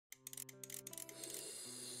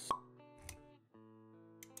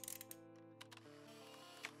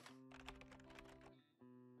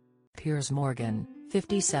Piers Morgan,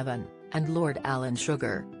 57, and Lord Alan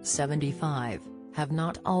Sugar, 75, have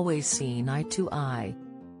not always seen eye to eye.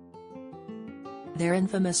 Their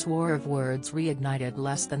infamous war of words reignited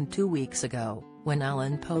less than 2 weeks ago, when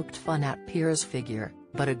Alan poked fun at Piers' figure,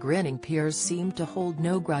 but a grinning Piers seemed to hold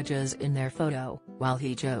no grudges in their photo, while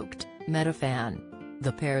he joked, "Meta fan."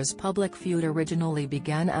 The pair's public feud originally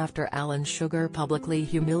began after Alan Sugar publicly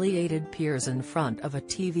humiliated Piers in front of a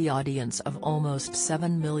TV audience of almost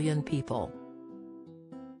 7 million people.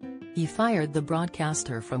 He fired the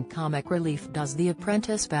broadcaster from comic relief Does The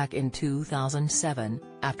Apprentice back in 2007,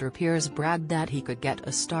 after Piers bragged that he could get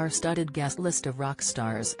a star-studded guest list of rock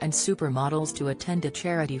stars and supermodels to attend a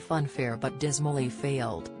charity funfair but dismally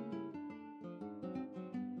failed.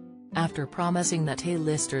 After promising that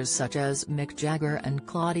A-listers such as Mick Jagger and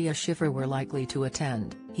Claudia Schiffer were likely to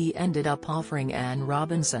attend, he ended up offering Anne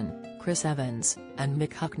Robinson, Chris Evans, and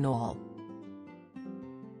Mick Hucknall.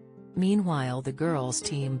 Meanwhile, the girls'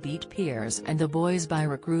 team beat Piers and the boys by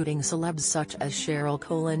recruiting celebs such as Cheryl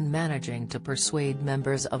Cole, managing to persuade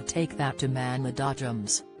members of Take That to man the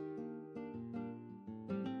Dodgems.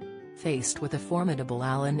 Faced with a formidable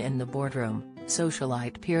Alan in the boardroom,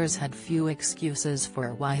 socialite Piers had few excuses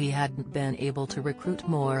for why he hadn't been able to recruit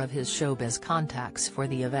more of his showbiz contacts for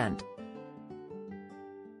the event.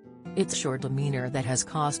 "It's your demeanor that has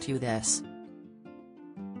cost you this.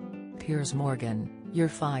 Piers Morgan, you're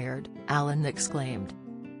fired," Alan exclaimed.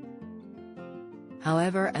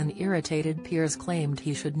 However, an irritated Piers claimed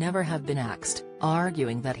he should never have been axed,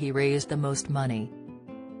 arguing that he raised the most money.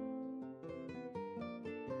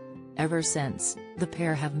 Ever since, the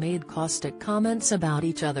pair have made caustic comments about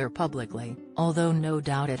each other publicly, although no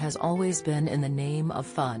doubt it has always been in the name of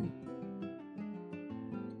fun.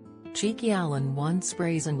 Cheeky Alan once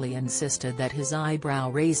brazenly insisted that his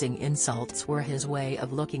eyebrow-raising insults were his way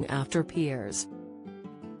of looking after Piers.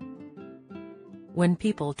 When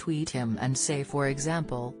people tweet him and say, for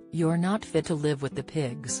example, "You're not fit to live with the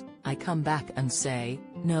pigs," I come back and say,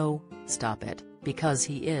 "No, stop it, because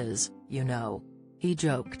he is, you know," he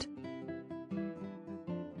joked.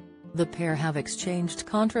 The pair have exchanged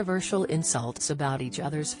controversial insults about each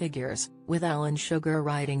other's figures, with Alan Sugar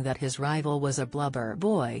writing that his rival was a blubber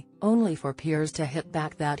boy, only for Piers to hit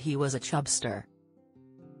back that he was a chubster.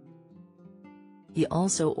 He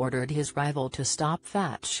also ordered his rival to stop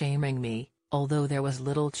fat-shaming me, although there was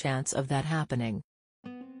little chance of that happening.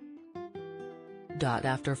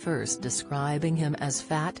 After first describing him as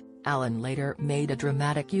fat, Alan later made a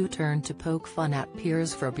dramatic U-turn to poke fun at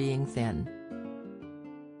Piers for being thin.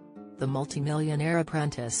 The multimillionaire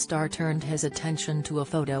Apprentice star turned his attention to a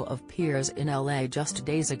photo of Piers in LA just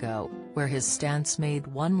days ago, where his stance made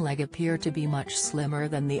one leg appear to be much slimmer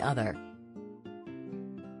than the other.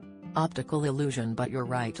 "Optical illusion, but your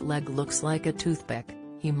right leg looks like a toothpick,"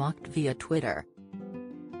 he mocked via Twitter.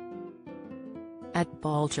 At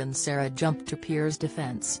Balchan, Sarah jumped to Piers'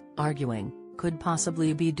 defense, arguing, could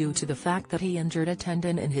possibly be due to the fact that he injured a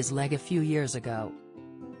tendon in his leg a few years ago.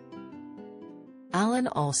 Alan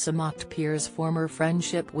also mocked Piers' former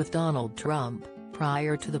friendship with Donald Trump,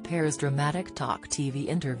 prior to the pair's dramatic Talk TV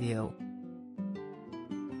interview.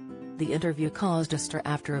 The interview caused a stir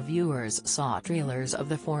after viewers saw trailers of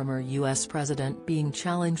the former U.S. president being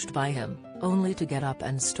challenged by him, only to get up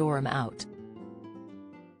and storm out.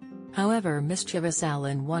 However, mischievous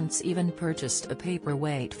Alan once even purchased a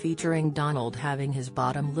paperweight featuring Donald having his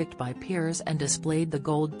bottom licked by Piers and displayed the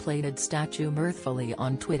gold-plated statue mirthfully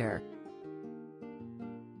on Twitter.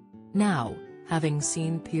 Now, having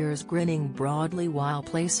seen Piers grinning broadly while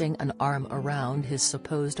placing an arm around his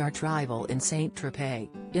supposed arch-rival in Saint-Tropez,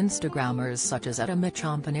 Instagrammers such as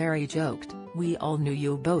 @Michompaneri joked, "We all knew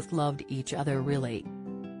you both loved each other really."